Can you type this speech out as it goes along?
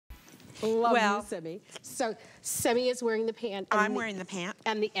Love you, Simi. So Simi is wearing the pant. I'm wearing the pant.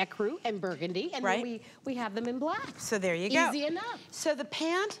 And the ecru and burgundy. And then we have them in black. So there you go. Easy enough. So the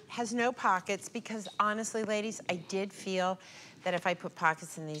pant has no pockets because honestly, ladies, I did feel that if I put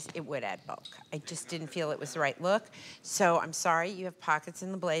pockets in these, it would add bulk. I just didn't feel it was the right look. So I'm sorry, you have pockets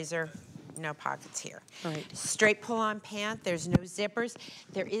in the blazer. No pockets here. Right. Straight pull-on pant. There's no zippers.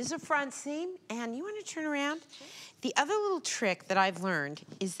 There is a front seam, and you want to turn around? The other little trick that I've learned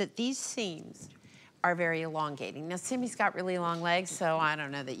is that these seams are very elongating. Now, Simi's got really long legs, so I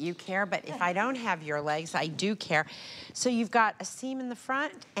don't know that you care, but if I don't have your legs, I do care. So you've got a seam in the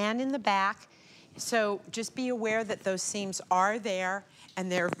front and in the back. So just be aware that those seams are there,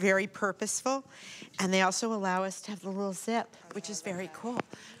 and they're very purposeful. And they also allow us to have the little zip, which is very cool.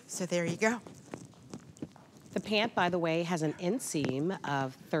 So there you go. The pant, by the way, has an inseam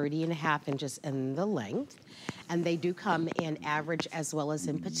of 30.5 inches in the length. And they do come in average as well as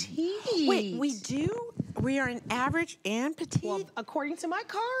in petite. Wait, we do? We are in average and petite? Well, according to my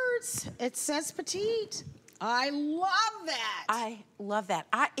cards, it says petite. I love that. I love that.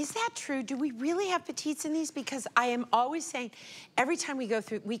 Is that true? Do we really have petites in these? Because I am always saying, every time we go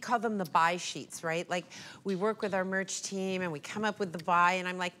through, we call them the buy sheets, right? Like, we work with our merch team and we come up with the buy, and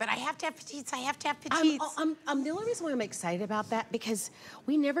I'm like, but I have to have petites, I have to have petites. The only reason why I'm excited about that, because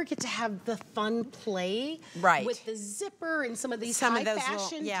we never get to have the fun play with the zipper and some of these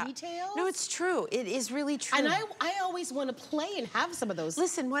high-fashion details. No, it's true. It is really true. And I always want to play and have some of those.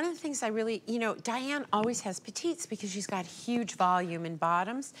 Listen, one of the things I really, you know, Diane always has petites because she's got huge volume in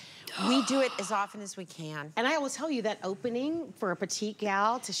bottoms. We do it as often as we can. And I will tell you that opening for a petite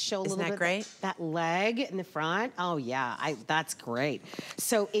gal to show a little bit that leg in the front. Oh yeah, that's great.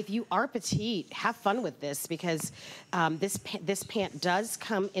 So if you are petite, have fun with this because this pant does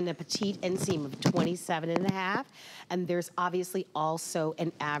come in a petite inseam of 27.5, and there's obviously also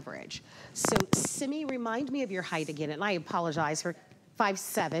an average. So Simi, remind me of your height again, and I apologize for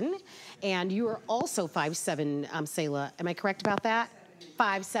 5'7", and you are also 5'7", Sayla. Am I correct about that?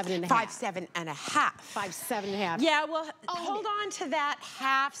 5'7.5". 5'7.5". 5'7.5". Yeah, well, hold on to that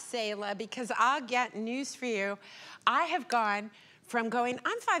half, Sayla, because I'll get news for you. I have gone from going,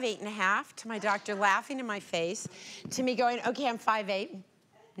 I'm 5'8.5", to my doctor laughing in my face, to me going, okay, I'm 5'8".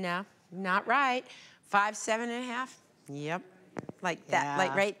 No, not right. 5'7.5". Yep. Like that,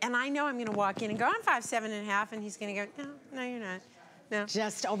 like right. And I know I'm going to walk in and go, I'm 5'7.5", and he's going to go, no, you're not. No.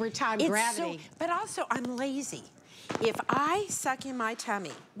 Just over time, gravity. But also, I'm lazy. If I suck in my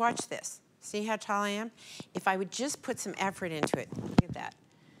tummy, watch this. See how tall I am? If I would just put some effort into it, look at that.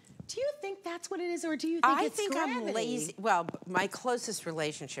 Do you think that's what it is, or do you think it's gravity? I think I'm lazy. Well, my closest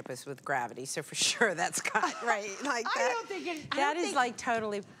relationship is with gravity, so for sure that's got right like that. I don't think it. That is like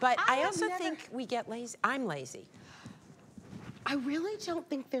totally. But I also think we get lazy. I'm lazy. I really don't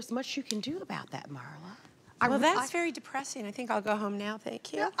think there's much you can do about that, Marla. Well, that's very depressing. I think I'll go home now,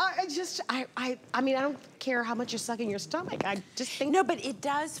 thank you. Yeah, I mean, I don't care how much you're sucking your stomach. I just think... No, but it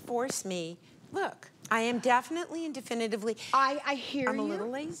does force me. Look, I am definitely and definitively... I hear you. I'm a little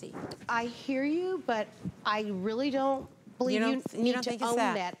lazy. I hear you, but I really don't believe you need to own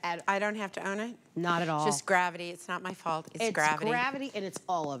that. I don't have to own it? Not at all. Just gravity. It's not my fault. It's gravity. It's gravity, and it's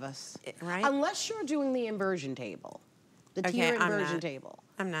all of us. Right? Unless you're doing the inversion table. The tier inversion table.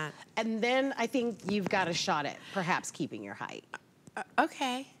 I'm not. And then I think you've got a shot at perhaps keeping your height.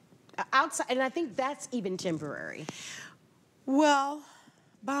 Okay. Outside, and I think that's even temporary. Well,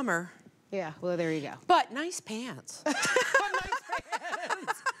 bummer. Yeah, well, there you go. But nice pants. Nice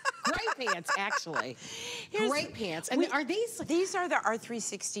pants. Great pants, actually. Great pants. And are these... These are the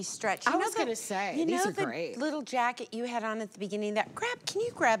R360 stretch. I was going to say, these are great. The little jacket you had on at the beginning, can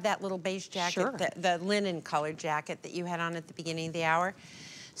you grab that little beige jacket? Sure. The linen colored jacket that you had on at the beginning of the hour?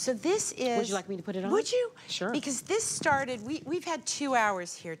 So this is... Would you like me to put it on? Would you? Sure. Because this started, we've had 2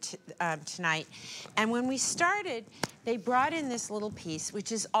 hours here tonight. And when we started, they brought in this little piece,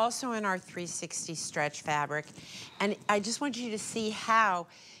 which is also in our 360 stretch fabric. And I just want you to see how,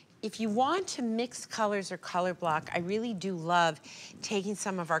 if you want to mix colors or color block, I really do love taking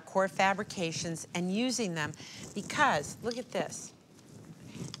some of our core fabrications and using them, because, look at this.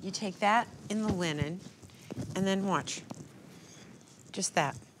 You take that in the linen, and then watch. Just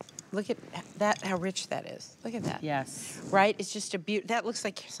that. Look at that, how rich that is. Look at that. Yes. Right? It's just a beauty. That looks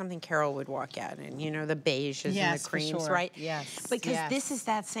like something Carol would walk out in, you know, the beiges and the creams, right? Yes. Because this is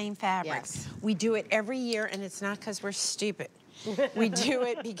that same fabric. Yes. We do it every year, and it's not because we're stupid. We do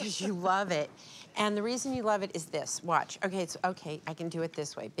it because you love it. And the reason you love it is this. Watch. Okay, it's okay. I can do it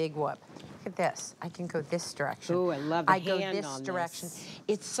this way. Big whoop. Look at this. I can go this direction. Oh, I love the I go this direction.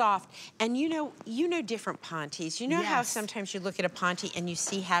 It's soft. And you know different panties. You know how sometimes you look at a panty and you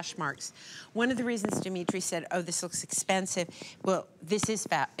see hash marks. One of the reasons Dimitri said, oh, this looks expensive. Well, this is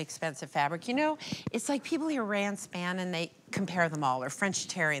expensive fabric. You know, it's like people hear Rand Span and they compare them all, or French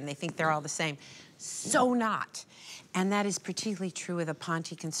terry, and they think they're all the same. So not. And that is particularly true with a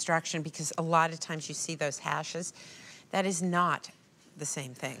Ponte construction, because a lot of times you see those hashes. That is not the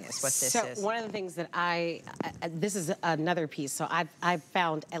same thing as what this is. So one of the things that this is another piece. So I've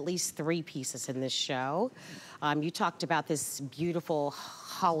found at least 3 pieces in this show. You talked about this beautiful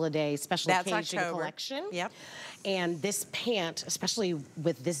holiday special occasion collection. Yep. And this pant, especially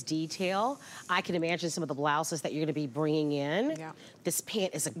with this detail, I can imagine some of the blouses that you're going to be bringing in. Yeah. This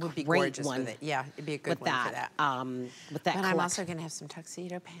pant is a great one. With it. Yeah, it'd be a good one for that. With that. But I'm also going to have some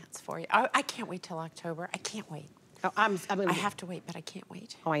tuxedo pants for you. I can't wait till October. I can't wait. Oh, I have to wait, but I can't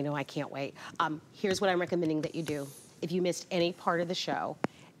wait. Oh, I know, I can't wait. Here's what I'm recommending that you do. If you missed any part of the show,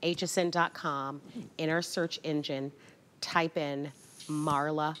 hsn.com, in our search engine, type in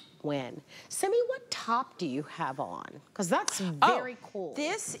Marla Wynne. Send me what top do you have on? Because that's very cool.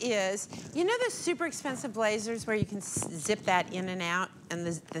 This is, you know those super expensive blazers where you can zip that in and out, and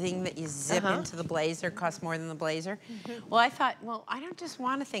the thing that you zip into the blazer costs more than the blazer? Well, I thought, well, I don't just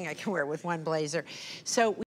want a thing I can wear with one blazer. So